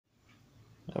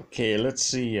Okay, let's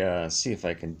see if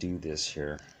I can do this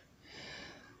here.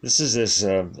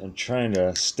 I'm trying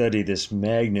to study this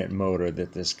magnet motor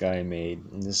that this guy made,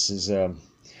 and this is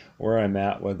where I'm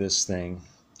at with this thing.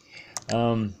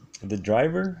 The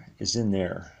driver is in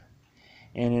there,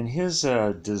 and in his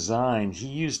design, he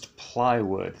used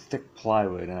plywood, thick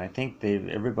plywood, and I think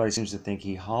everybody seems to think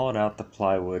he hollowed out the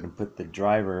plywood and put the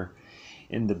driver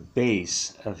in the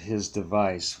base of his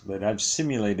device. But I've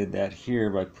simulated that here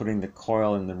by putting the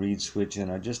coil and the reed switch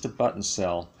in just a button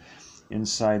cell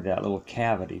inside that little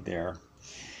cavity there,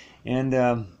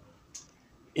 and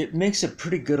it makes a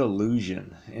pretty good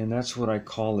illusion, and that's what I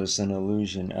call this, an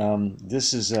illusion.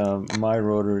 This is my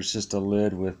rotor. It's just a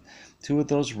lid with two of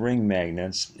those ring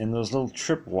magnets and those little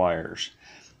trip wires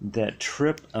that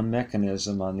trip a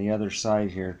mechanism on the other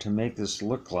side here to make this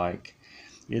look like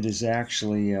it is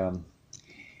actually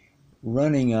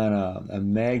running on a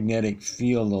magnetic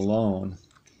field alone.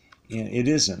 And it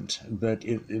isn't, but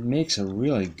it makes a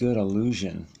really good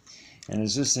illusion. And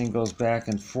as this thing goes back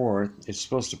and forth, it's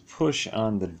supposed to push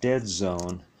on the dead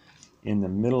zone in the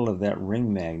middle of that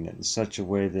ring magnet in such a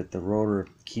way that the rotor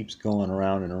keeps going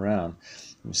around and around.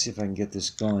 Let me see if I can get this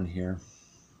going here.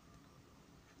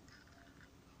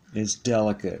 It's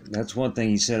delicate. That's one thing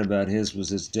he said about his,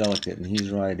 was it's delicate, and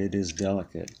he's right, it is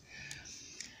delicate.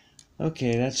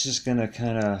 Okay, that's just going to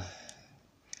kind of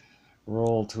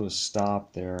roll to a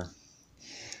stop there.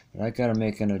 But I got to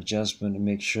make an adjustment to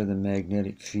make sure the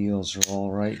magnetic fields are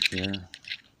all right here.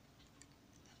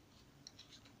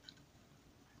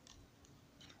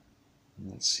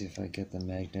 Let's see if I get the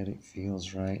magnetic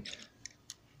fields right.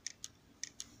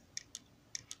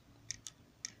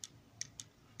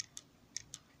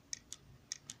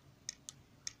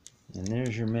 And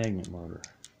there's your magnet motor.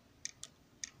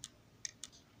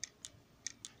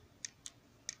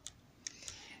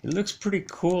 It looks pretty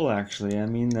cool, actually. I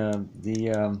mean,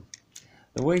 the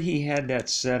way he had that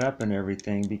set up and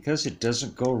everything, because it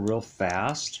doesn't go real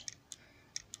fast,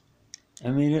 I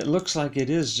mean, it looks like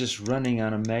it is just running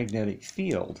on a magnetic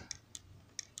field.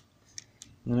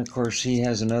 And of course, he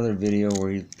has another video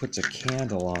where he puts a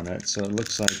candle on it, so it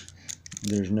looks like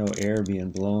there's no air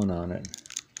being blown on it.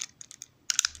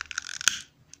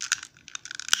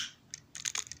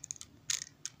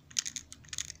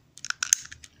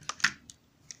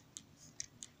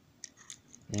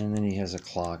 And then he has a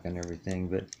clock and everything,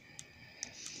 but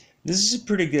this is a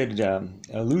pretty good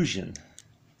illusion.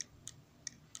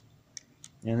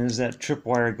 And as that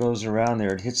tripwire goes around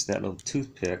there, it hits that little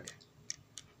toothpick.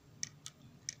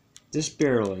 Just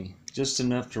barely, just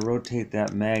enough to rotate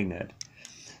that magnet.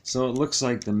 So it looks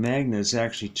like the magnet is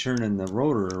actually turning the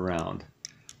rotor around.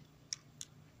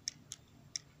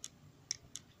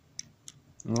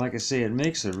 And like I say, it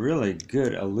makes a really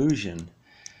good illusion.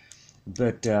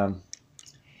 But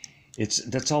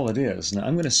that's all it is. Now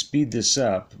I'm going to speed this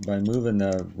up by moving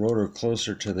the rotor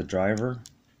closer to the driver.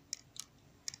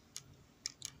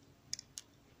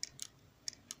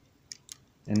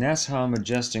 And that's how I'm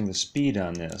adjusting the speed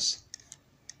on this.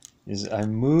 Is I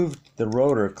moved the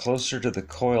rotor closer to the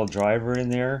coil driver in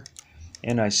there,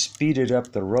 and I speeded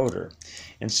up the rotor.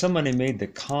 And somebody made the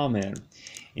comment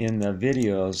in the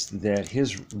videos that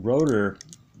his rotor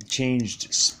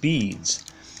changed speeds.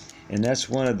 And that's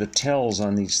one of the tells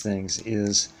on these things,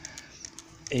 is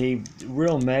a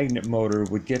real magnet motor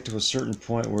would get to a certain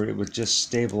point where it would just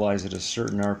stabilize at a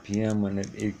certain RPM when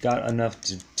it got enough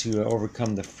to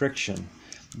overcome the friction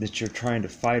that you're trying to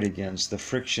fight against. The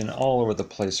friction all over the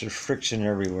place. There's friction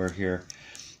everywhere here.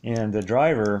 And the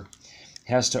driver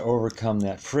has to overcome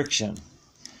that friction.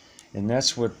 And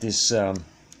that's what this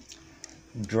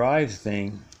drive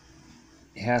thing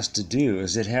has to do,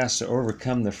 is it has to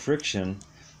overcome the friction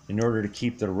in order to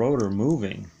keep the rotor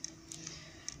moving.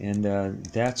 And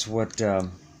that's what an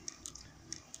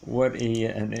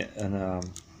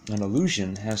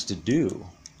illusion has to do.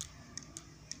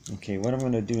 Okay, what I'm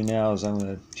going to do now is I'm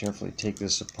going to carefully take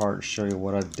this apart and show you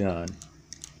what I've done.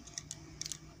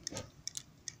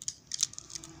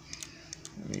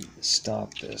 Let me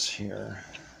stop this here.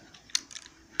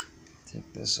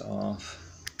 Take this off.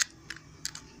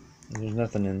 There's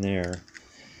nothing in there.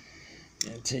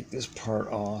 And take this part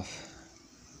off.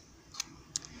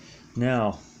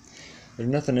 Now, there's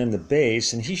nothing in the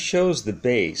base, and he shows the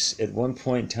base. At one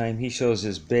point in time, he shows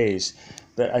his base,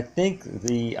 but I think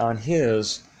on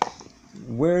his,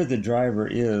 where the driver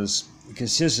is,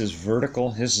 because his is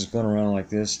vertical, his is going around like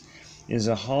this, is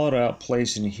a hollowed out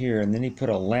place in here, and then he put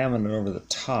a laminate over the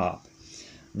top.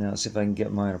 Now, let's see if I can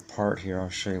get mine apart here. I'll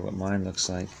show you what mine looks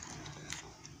like.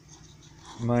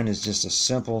 Mine is just a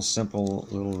simple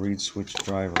little reed switch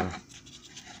driver.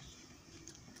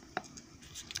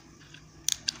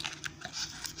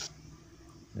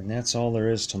 And that's all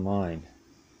there is to mine.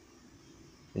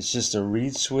 It's just a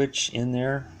reed switch in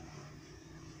there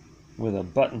with a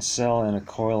button cell and a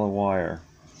coil of wire.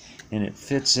 And it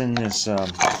fits in this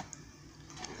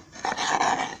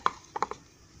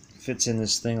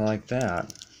thing like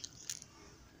that.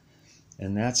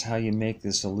 And that's how you make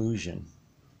this illusion.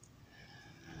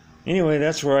 Anyway,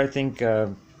 that's where I think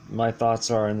my thoughts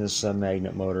are on this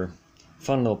magnet motor.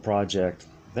 Fun little project.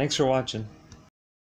 Thanks for watching.